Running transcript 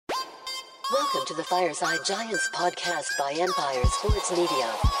Welcome to the Fireside Giants podcast by Empire Sports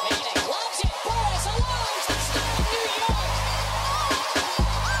Media.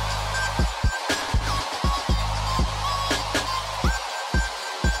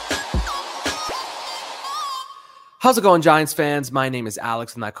 How's it going, Giants fans? My name is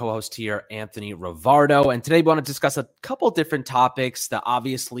Alex, and my co-host here, Anthony Rivardo. And today we want to discuss a couple different topics. The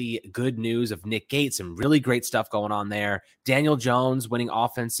obviously good news of Nick Gates, some really great stuff going on there. Daniel Jones winning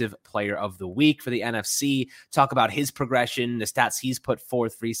Offensive Player of the Week for the NFC. Talk about his progression, the stats he's put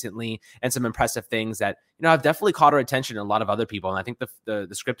forth recently, and some impressive things that have definitely caught our attention and a lot of other people. And I think the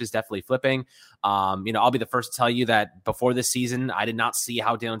script is definitely flipping. I'll be the first to tell you that before this season, I did not see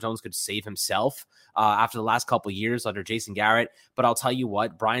how Daniel Jones could save himself after the last couple of years under Jason Garrett. But I'll tell you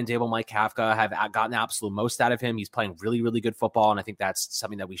what, Brian Daboll, Mike Kafka have gotten the absolute most out of him. He's playing really, really good football. And I think that's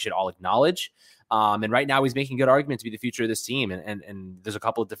something that we should all acknowledge. And right now he's making good argument to be the future of this team. And there's a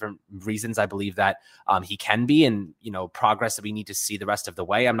couple of different reasons I believe that he can be, and, progress that we need to see the rest of the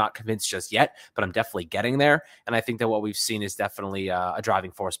way. I'm not convinced just yet, but I'm definitely getting there. And I think that what we've seen is definitely a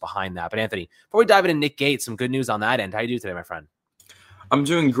driving force behind that. But Anthony, before we dive into Nick Gates, some good news on that end. How you do today, my friend? I'm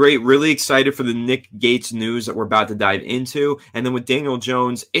doing great. Really excited for the Nick Gates news that we're about to dive into. And then with Daniel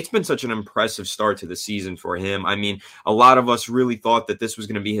Jones, it's been such an impressive start to the season for him. I mean, a lot of us really thought that this was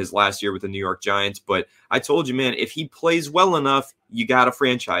going to be his last year with the New York Giants. But I told you, man, if he plays well enough, you got to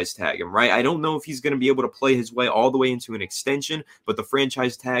franchise tag him, right? I don't know if he's going to be able to play his way all the way into an extension, but the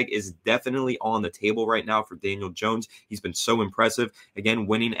franchise tag is definitely on the table right now for Daniel Jones. He's been so impressive. Again,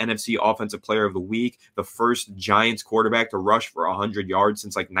 winning NFC Offensive Player of the Week, the first Giants quarterback to rush for 100 yards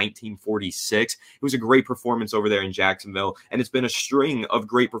since like 1946. It was a great performance over there in Jacksonville, and it's been a string of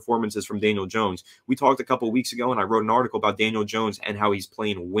great performances from Daniel Jones. We talked a couple of weeks ago, and I wrote an article about Daniel Jones and how he's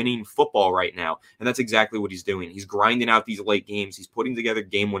playing winning football right now, and that's exactly what he's doing. He's grinding out these late games. He's putting together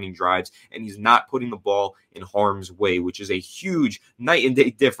game-winning drives, and he's not putting the ball in harm's way, which is a huge night and day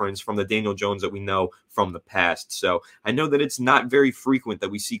difference from the Daniel Jones that we know from the past. So I know that it's not very frequent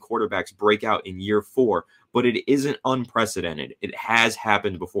that we see quarterbacks break out in year 4, but it isn't unprecedented. It has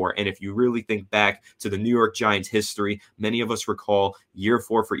happened before. And if you really think back to the New York Giants history, many of us recall year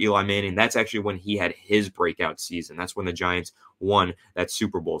 4 for Eli Manning. That's actually when he had his breakout season. That's when the Giants won that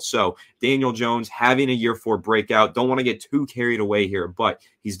Super Bowl. So Daniel Jones having a year 4 breakout, don't want to get too carried away here, but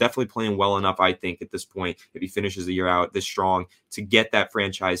he's definitely playing well enough, I think, at this point, if he finishes the year out this strong, to get that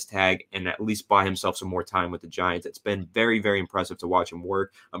franchise tag and at least buy himself some more time with the Giants. It's been very, very impressive to watch him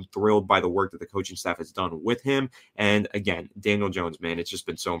work. I'm thrilled by the work that the coaching staff has done with him. And again, Daniel Jones, man, it's just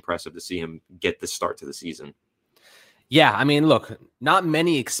been so impressive to see him get this start to the season. Yeah, I mean, look, not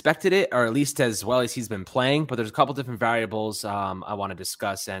many expected it, or at least as well as he's been playing, but there's a couple different variables I want to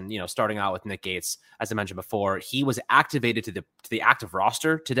discuss. And, starting out with Nick Gates, as I mentioned before, he was activated to the active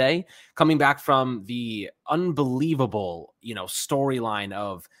roster today, coming back from the unbelievable, storyline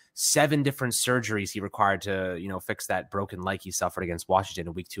of 7 different surgeries he required to, fix that broken leg he suffered against Washington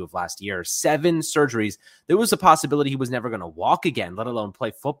in week 2 of last year. 7 surgeries. There was a possibility he was never going to walk again, let alone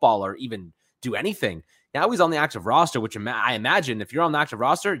play football or even do anything. Now he's on the active roster, which I imagine if you're on the active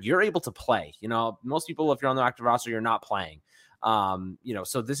roster, you're able to play. Most people, if you're on the active roster, you're not playing.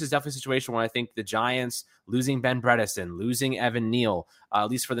 So this is definitely a situation where I think the Giants losing Ben Bredeson, losing Evan Neal, at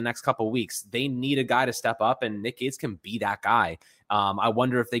least for the next couple of weeks, they need a guy to step up, and Nick Gates can be that guy. I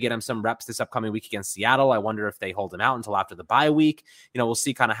wonder if they get him some reps this upcoming week against Seattle. I wonder if they hold him out until after the bye week. We'll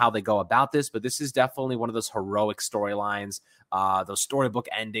see kind of how they go about this, but this is definitely one of those heroic storylines, those storybook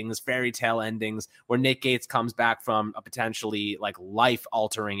endings, fairy tale endings, where Nick Gates comes back from a potentially like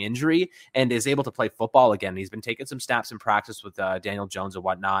life-altering injury and is able to play football again. He's been taking some snaps in practice with Daniel Jones and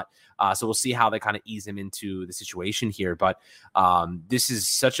whatnot. So we'll see how they kind of ease him into the situation here. But this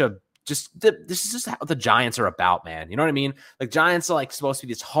is just how the Giants are about, man. You know what I mean? Like, Giants are like supposed to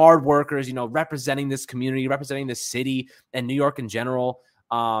be these hard workers, representing this community, representing this city and New York in general.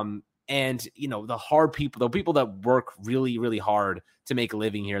 And, the hard people, the people that work really, really hard to make a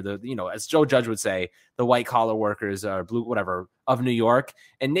living here, as Joe Judge would say, the white collar workers or blue, whatever, of New York.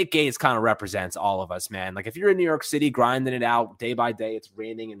 And Nick Gates kind of represents all of us, man. Like, if you're in New York City grinding it out day by day, it's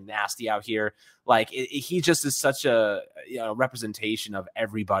raining and nasty out here. Like, he just is such a representation of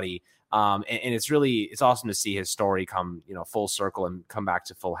everybody. And it's awesome to see his story come, full circle and come back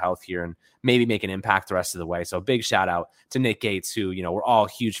to full health here and maybe make an impact the rest of the way. So big shout out to Nick Gates, who, we're all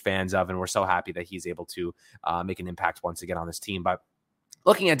huge fans of, and we're so happy that he's able to make an impact once again on this team. But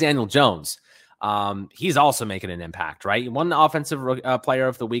looking at Daniel Jones, He's also making an impact, right? He won the Offensive Player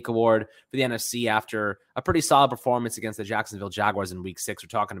of the Week award for the NFC after a pretty solid performance against the Jacksonville Jaguars in Week 6. We're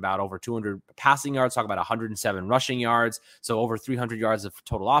talking about over 200 passing yards, talking about 107 rushing yards, so over 300 yards of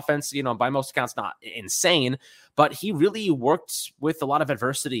total offense. By most accounts, not insane, but he really worked with a lot of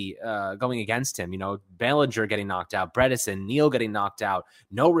adversity going against him. Bellinger getting knocked out, Bredesen, Neal getting knocked out,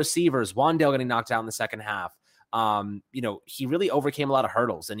 no receivers, Wandale getting knocked out in the second half. He really overcame a lot of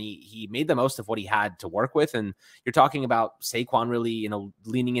hurdles, and he made the most of what he had to work with. And you're talking about Saquon really,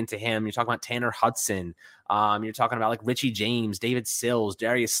 leaning into him. You're talking about Tanner Hudson. You're talking about like Richie James, David Sills,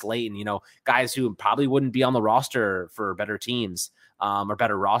 Darius Slayton, guys who probably wouldn't be on the roster for better teams or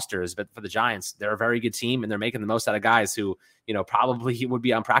better rosters. But for the Giants, they're a very good team, and they're making the most out of guys who, probably would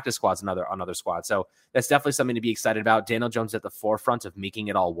be on practice squads on other squads. So that's definitely something to be excited about. Daniel Jones at the forefront of making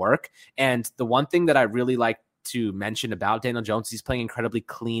it all work. And the one thing that I really like to mention about Daniel Jones, he's playing incredibly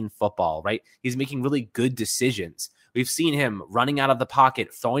clean football, right? He's making really good decisions. We've seen him running out of the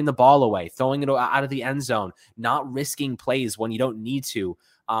pocket, throwing the ball away, throwing it out of the end zone, not risking plays when you don't need to.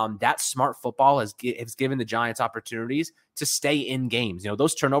 That smart football has given the Giants opportunities to stay in games.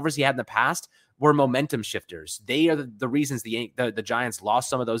 Those turnovers he had in the past were momentum shifters. They are the reasons the Giants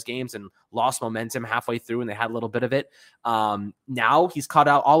lost some of those games and lost momentum halfway through, and they had a little bit of it. Now he's cut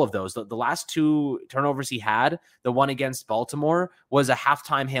out all of those. The last two turnovers he had, the one against Baltimore, was a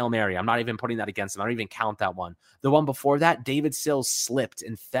halftime Hail Mary. I'm not even putting that against him. I don't even count that one. The one before that, David Sills slipped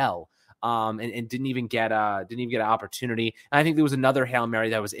and fell. And didn't even get an opportunity. And I think there was another Hail Mary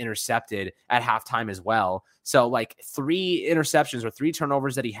that was intercepted at halftime as well. So like 3 interceptions or 3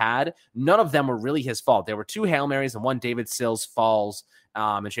 turnovers that he had, none of them were really his fault. There were 2 Hail Marys and one David Sills falls,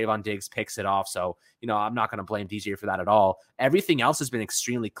 and Trayvon Diggs picks it off. So, I'm not going to blame DJ for that at all. Everything else has been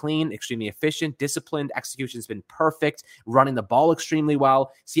extremely clean, extremely efficient, disciplined. Execution's been perfect, running the ball extremely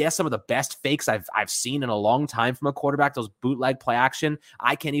well. So he has some of the best fakes I've seen in a long time from a quarterback. Those bootleg play action,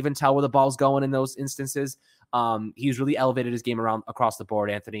 I can't even tell where the ball's going in those instances. He's really elevated his game around across the board,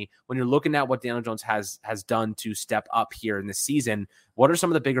 Anthony. When you're looking at what Daniel Jones has done to step up here in this season, what are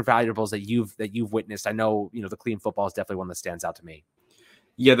some of the bigger valuables that you've witnessed? I know, the clean football is definitely one that stands out to me.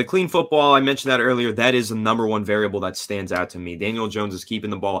 Yeah, the clean football, I mentioned that earlier. That is the number one variable that stands out to me. Daniel Jones is keeping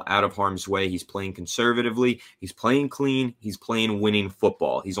the ball out of harm's way. He's playing conservatively. He's playing clean. He's playing winning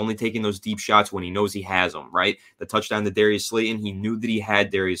football. He's only taking those deep shots when he knows he has them, right? The touchdown to Darius Slayton, he knew that he had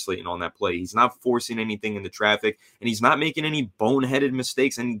Darius Slayton on that play. He's not forcing anything into traffic, and he's not making any boneheaded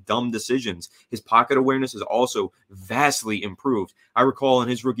mistakes, any dumb decisions. His pocket awareness is also vastly improved. I recall in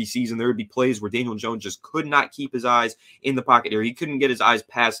his rookie season, there would be plays where Daniel Jones just could not keep his eyes in the pocket area. He couldn't get his eyes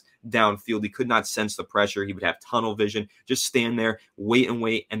past downfield. He could not sense the pressure. He would have tunnel vision, just stand there, wait,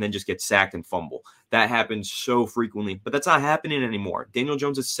 and then just get sacked and fumble. That happens so frequently, but that's not happening anymore. Daniel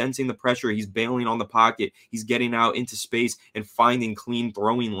Jones is sensing the pressure. He's bailing on the pocket. He's getting out into space and finding clean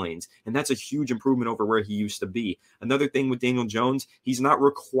throwing lanes. And that's a huge improvement over where he used to be. Another thing with Daniel Jones, he's not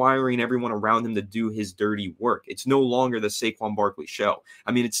requiring everyone around him to do his dirty work. It's no longer the Saquon Barkley show.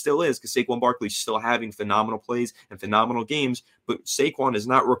 I mean, it still is, because Saquon Barkley's still having phenomenal plays and phenomenal games, but Saquon is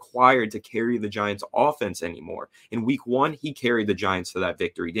not required to carry the Giants offense anymore. In week 1, he carried the Giants to that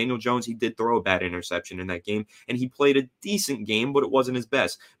victory. Daniel Jones, he did throw a bad interception in that game, and he played a decent game, but it wasn't his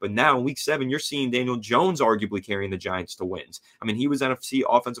best. But now in week 7, you're seeing Daniel Jones arguably carrying the Giants to wins. I mean, he was NFC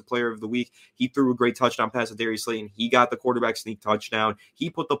Offensive Player of the Week. He threw a great touchdown pass to Darius Slayton. He got the quarterback sneak touchdown. He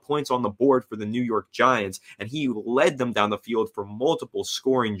put the points on the board for the New York Giants, and he led them down the field for multiple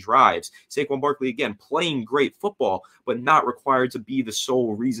scoring drives. Saquon Barkley, again, playing great football, but not required to be the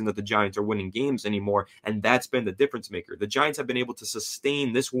sole reason that the Giants are winning games anymore, and that's been the difference maker. The Giants have been able to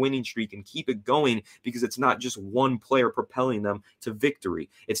sustain this winning streak and keep it going because it's not just one player propelling them to victory.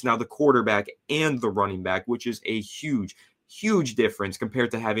 It's now the quarterback and the running back, which is a huge difference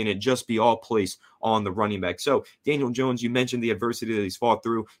compared to having it just be all placed on the running back. So Daniel Jones, you mentioned the adversity that he's fought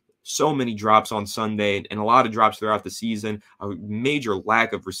through. So many drops on Sunday and a lot of drops throughout the season, a major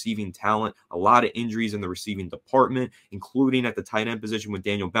lack of receiving talent, a lot of injuries in the receiving department, including at the tight end position with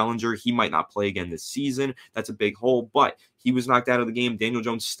Daniel Bellinger. He might not play again this season. That's a big hole, but he was knocked out of the game. Daniel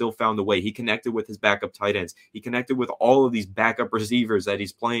Jones still found a way. He connected with his backup tight ends. He connected with all of these backup receivers that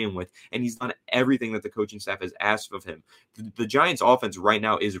he's playing with, and he's done everything that the coaching staff has asked of him. The Giants offense right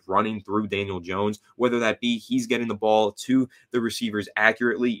now is running through Daniel Jones, whether that be he's getting the ball to the receivers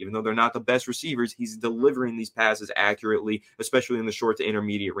accurately, even though they're not the best receivers, he's delivering these passes accurately, especially in the short to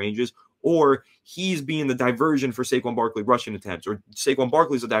intermediate ranges, or he's being the diversion for Saquon Barkley rushing attempts, or Saquon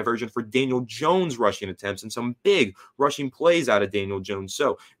Barkley's a diversion for Daniel Jones rushing attempts, and some big rushing plays out of Daniel Jones.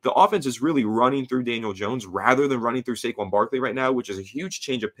 So the offense is really running through Daniel Jones rather than running through Saquon Barkley right now, which is a huge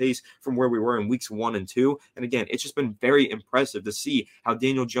change of pace from where we were in weeks 1 and 2. And again, it's just been very impressive to see how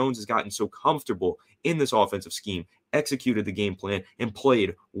Daniel Jones has gotten so comfortable in this offensive scheme, executed the game plan, and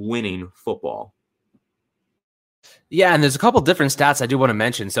played winning football. Yeah, and there's a couple different stats I do want to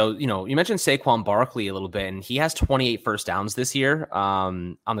mention. So, you mentioned Saquon Barkley a little bit, and he has 28 first downs this year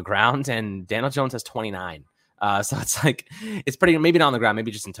on the ground, and Daniel Jones has 29. So it's pretty, maybe not on the ground, maybe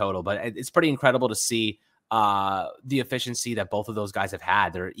just in total, but it's pretty incredible to see the efficiency that both of those guys have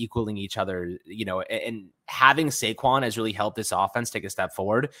had. They're equaling each other, and having Saquon has really helped this offense take a step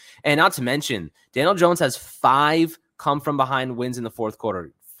forward. And not to mention, Daniel Jones has 5 come from behind wins in the fourth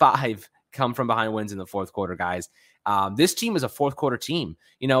quarter. 5 come from behind wins in the fourth quarter, guys. This team is a fourth quarter team.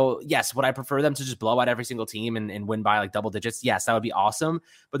 Yes, would I prefer them to just blow out every single team and win by like double digits? Yes, that would be awesome.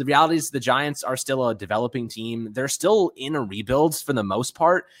 But the reality is the Giants are still a developing team. They're still in a rebuild for the most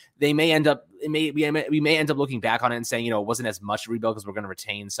part. We may end up looking back on it and saying, it wasn't as much rebuild because we're going to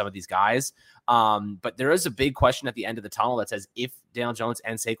retain some of these guys. But there is a big question at the end of the tunnel that says if Daniel Jones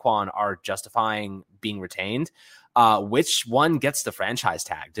and Saquon are justifying being retained, which one gets the franchise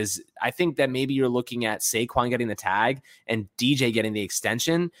tag? I think that maybe you're looking at Saquon getting the tag and DJ getting the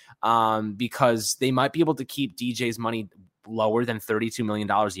extension, because they might be able to keep DJ's money lower than $32 million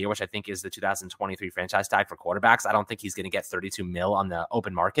a year, which I think is the 2023 franchise tag for quarterbacks. I don't think he's going to get 32 mil on the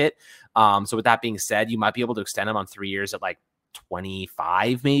open market. So with that being said, you might be able to extend him on 3 years at like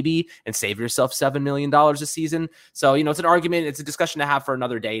 25 maybe and save yourself $7 million a season. So, it's an argument. It's a discussion to have for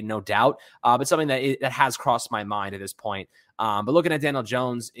another day, no doubt. But something that has crossed my mind at this point. But looking at Daniel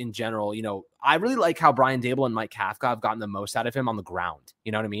Jones in general, I really like how Brian Daboll and Mike Kafka have gotten the most out of him on the ground.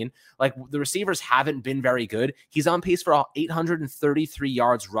 You know what I mean? Like the receivers haven't been very good. He's on pace for 833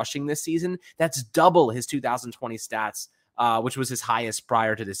 yards rushing this season. That's double his 2020 stats, which was his highest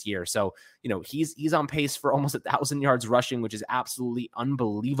prior to this year. So, he's on pace for almost 1,000 yards rushing, which is absolutely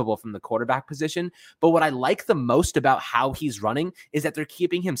unbelievable from the quarterback position. But what I like the most about how he's running is that they're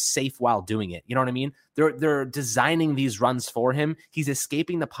keeping him safe while doing it. You know what I mean? They're designing these runs for him. He's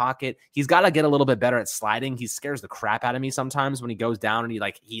escaping the pocket. He's got to get a little bit better at sliding. He scares the crap out of me sometimes when he goes down and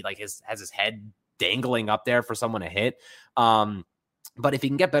he has his head dangling up there for someone to hit. But if he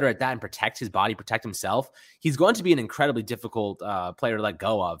can get better at that and protect his body, protect himself, he's going to be an incredibly difficult player to let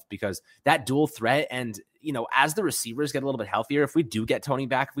go of, because that dual threat and, as the receivers get a little bit healthier, if we do get Tony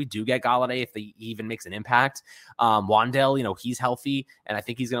back, if we do get Golladay, if he even makes an impact, Wan'Dale, he's healthy and I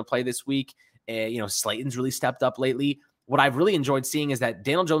think he's going to play this week. Slayton's really stepped up lately. What I've really enjoyed seeing is that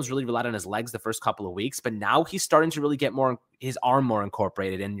Daniel Jones really relied on his legs the first couple of weeks, but now he's starting to really get his arm more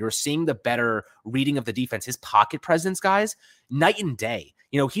incorporated, and you're seeing the better reading of the defense. His pocket presence, guys, night and day.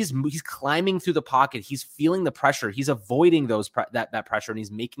 He's climbing through the pocket. He's feeling the pressure. He's avoiding that pressure, and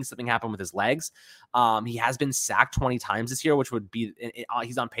he's making something happen with his legs. He has been sacked 20 times this year, which would be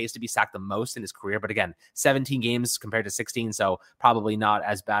he's on pace to be sacked the most in his career. But again, 17 games compared to 16, so probably not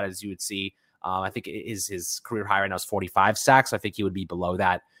as bad as you would see. I think his career high right now is 45 sacks. So I think he would be below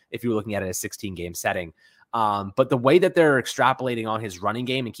that if you were looking at it as a 16-game setting. But the way that they're extrapolating on his running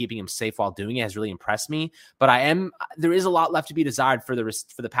game and keeping him safe while doing it has really impressed me. But there is a lot left to be desired for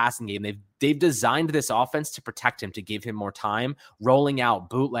the passing game. They've designed this offense to protect him, to give him more time, rolling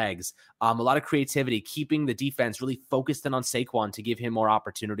out bootlegs, a lot of creativity, keeping the defense really focused in on Saquon to give him more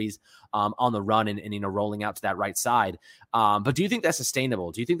opportunities on the run and rolling out to that right side. But do you think that's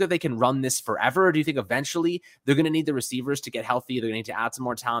sustainable? Do you think that they can run this forever? Or do you think eventually they're going to need the receivers to get healthy? They're going to need to add some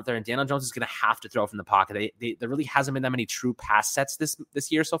more talent there, and Daniel Jones is going to have to throw from the pocket. There really hasn't been that many true pass sets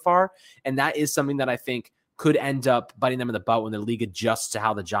this year so far, and that is something that I think could end up biting them in the butt when the league adjusts to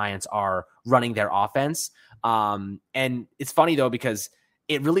how the Giants are running their offense. And it's funny though, because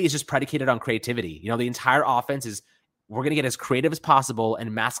it really is just predicated on creativity. The entire offense is, we're going to get as creative as possible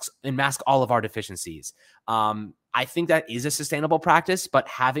and mask all of our deficiencies. I think that is a sustainable practice, but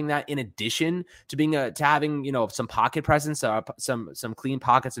having that in addition to having some pocket presence, some clean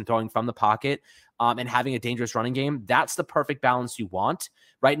pockets and throwing from the pocket, and having a dangerous running game, that's the perfect balance you want.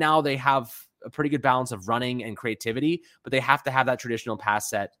 Right now, they have a pretty good balance of running and creativity, but they have to have that traditional pass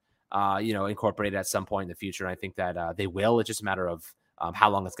set, incorporated at some point in the future. And I think that they will. It's just a matter of how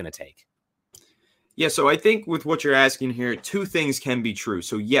long it's going to take. Yeah, so I think with what you're asking here, two things can be true.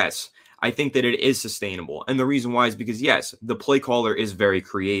 So yes, I think that it is sustainable. And the reason why is because, yes, the play caller is very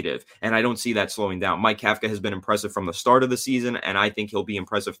creative, and I don't see that slowing down. Mike Kafka has been impressive from the start of the season, and I think he'll be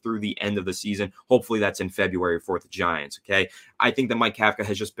impressive through the end of the season. Hopefully that's in February for the Giants, okay? I think that Mike Kafka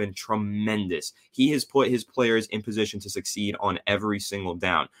has just been tremendous. He has put his players in position to succeed on every single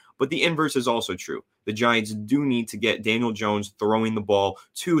down. But the inverse is also true. The Giants do need to get Daniel Jones throwing the ball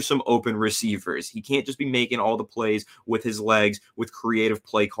to some open receivers. He can't just be making all the plays with his legs, with creative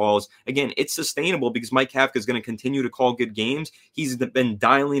play calls. Again, it's sustainable because Mike Kafka is going to continue to call good games. He's been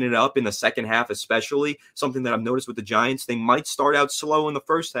dialing it up in the second half, especially something that I've noticed with the Giants. They might start out slow in the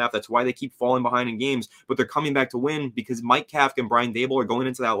first half. That's why they keep falling behind in games, but they're coming back to win because Mike Kafka and Brian Daboll are going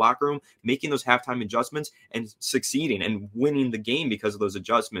into that locker room, making those halftime adjustments and succeeding and winning the game because of those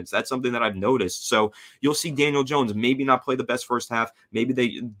adjustments. That's something that I've noticed. So you'll see Daniel Jones maybe not play the best first half. Maybe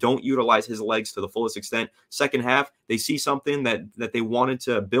they don't utilize his legs to the fullest extent. Second half, they see something that they wanted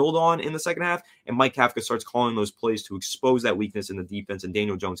to build on in the second half, and Mike Kafka starts calling those plays to expose that weakness in the defense, and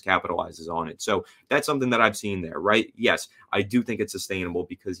Daniel Jones capitalizes on it. So that's something that I've seen there, right? Yes, I do think it's sustainable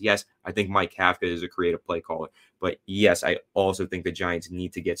because, yes, I think Mike Kafka is a creative play caller. But, yes, I also think the Giants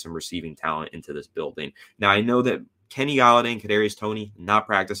need to get some receiving talent into this building. Now, I know that Kenny Golladay and Kadarius Toney not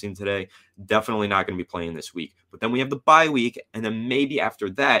practicing today, definitely not going to be playing this week. But then we have the bye week, and then maybe after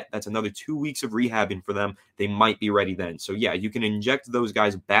that, that's another 2 weeks of rehabbing for them. They might be ready then. So, yeah, you can inject those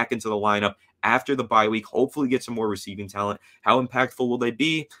guys back into the lineup after the bye week, hopefully get some more receiving talent. How impactful will they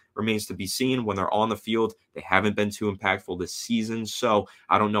be? Remains to be seen. When they're on the field, they haven't been too impactful this season. So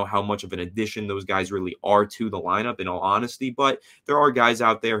I don't know how much of an addition those guys really are to the lineup, in all honesty. But there are guys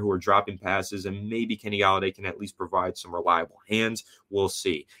out there who are dropping passes, and maybe Kenny Golladay can at least provide some reliable hands. We'll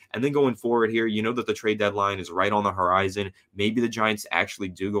see. And then going forward here, you know that the trade deadline is right on the horizon. Maybe the Giants actually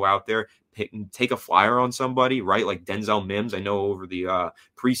do go out there, take a flyer on somebody, right? Like Denzel Mims. I know over the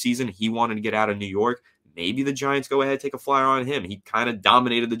preseason, he wanted to get out of New York. Maybe the Giants go ahead, take a flyer on him. He kind of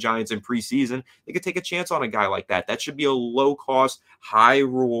dominated the Giants in preseason. They could take a chance on a guy like that. That should be a low-cost,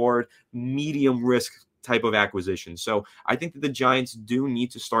 high-reward, medium-risk type of acquisition. So I think that the Giants do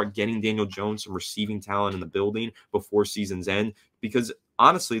need to start getting Daniel Jones some receiving talent in the building before season's end, because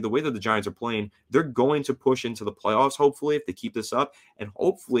honestly, the way that the Giants are playing, they're going to push into the playoffs, hopefully, if they keep this up, and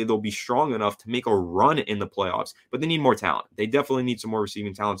hopefully they'll be strong enough to make a run in the playoffs. But they need more talent. They definitely need some more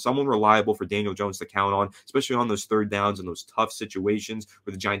receiving talent, someone reliable for Daniel Jones to count on, especially on those third downs and those tough situations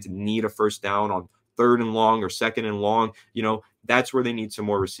where the Giants need a first down on third and long or second and long. You know, that's where they need some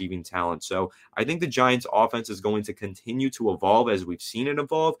more receiving talent. So I think the Giants offense is going to continue to evolve as we've seen it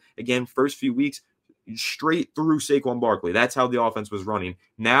evolve. Again, first few weeks, straight through Saquon Barkley. That's how the offense was running.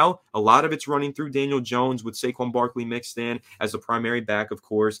 Now, a lot of it's running through Daniel Jones with Saquon Barkley mixed in as the primary back, of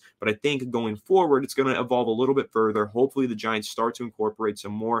course. But I think going forward, it's going to evolve a little bit further. Hopefully, the Giants start to incorporate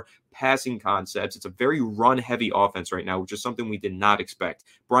some more passing concepts. It's a very run-heavy offense right now, which is something we did not expect.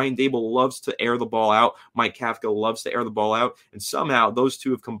 Brian Daboll loves to air the ball out. Mike Kafka loves to air the ball out. And somehow, those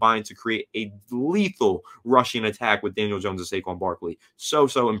two have combined to create a lethal rushing attack with Daniel Jones and Saquon Barkley. So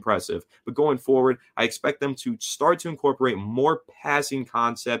impressive. But going forward, I expect them to start to incorporate more passing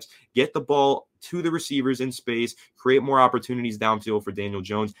concepts, get the ball to the receivers in space, create more opportunities downfield for Daniel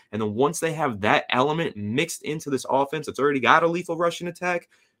Jones. And then once they have that element mixed into this offense that's already got a lethal rushing attack,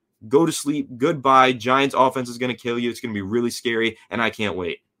 go to sleep. Goodbye. Giants offense is going to kill you. It's going to be really scary, and I can't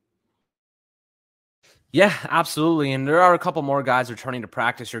wait. Yeah, absolutely. And there are a couple more guys returning to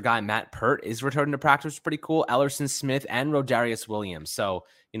practice. Your guy, Matt Pert, is returning to practice. Pretty cool. Ellerson Smith and Rodarius Williams. So,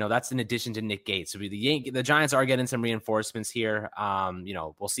 you know, that's in addition to Nick Gates. So the Giants are getting some reinforcements here. You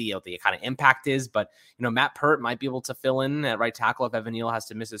know, we'll see what the kind of impact is. But, you know, Matt Pert might be able to fill in at right tackle if Evan Neal has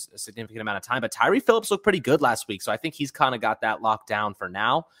to miss a significant amount of time. But Tyree Phillips looked pretty good last week. So I think he's kind of got that locked down for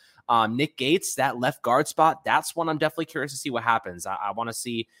now. Nick Gates, that left guard spot, that's one I'm definitely curious to see what happens. I want to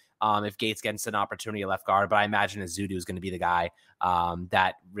see if Gates gets an opportunity at left guard, but I imagine Ezeudu is going to be the guy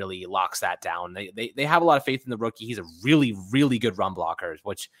that really locks that down. They have a lot of faith in the rookie. He's a really, really good run blocker,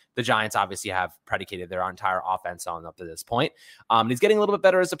 which the Giants obviously have predicated their entire offense on up to this point. He's getting a little bit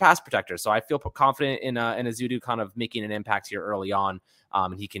better as a pass protector, so I feel confident in Ezeudu kind of making an impact here early on.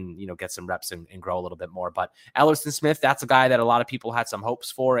 And he can, you know, get some reps and grow a little bit more. But Ellerson Smith, that's a guy that a lot of people had some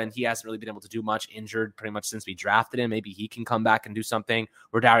hopes for, and he hasn't really been able to do much, injured pretty much since we drafted him. Maybe he can come back and do something.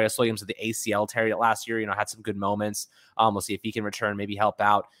 Rodarius Williams with the ACL tear last year, you know, had some good moments. We'll see if he can return, maybe help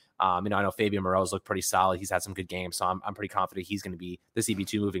out. You know, I know Fabian Moreau's looked pretty solid. He's had some good games, so I'm pretty confident he's going to be the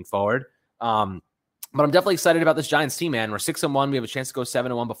CB2 moving forward. But I'm definitely excited about this Giants team, man. We're 6-1. We have a chance to go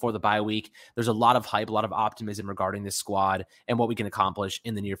 7-1 before the bye week. There's a lot of hype, a lot of optimism regarding this squad and what we can accomplish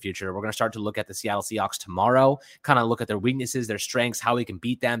in the near future. We're going to start to look at the Seattle Seahawks tomorrow, kind of look at their weaknesses, their strengths, how we can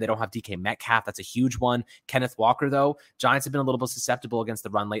beat them. They don't have DK Metcalf. That's a huge one. Kenneth Walker, though. Giants have been a little bit susceptible against the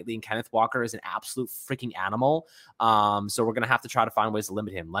run lately, and Kenneth Walker is an absolute freaking animal. So we're going to have to try to find ways to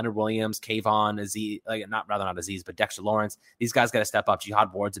limit him. Leonard Williams, Kayvon, Aziz, not Aziz, but Dexter Lawrence. These guys got to step up.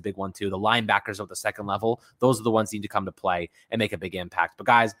 Jihad Ward's a big one, too. The linebackers of the second second level, those are the ones that need to come to play and make a big impact. But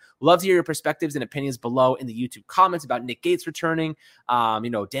guys, love to hear your perspectives and opinions below in the YouTube comments about Nick Gates returning,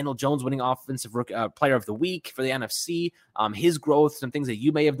 Daniel Jones winning offensive player of the week for the NFC, his growth, some things that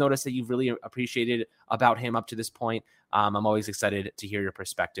you may have noticed that you've really appreciated about him up to this point. I'm always excited to hear your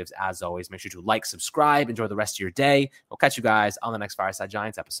perspectives. As always, make sure to like, subscribe, enjoy the rest of your day. We'll catch you guys on the next Fireside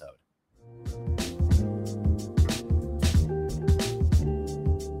Giants episode.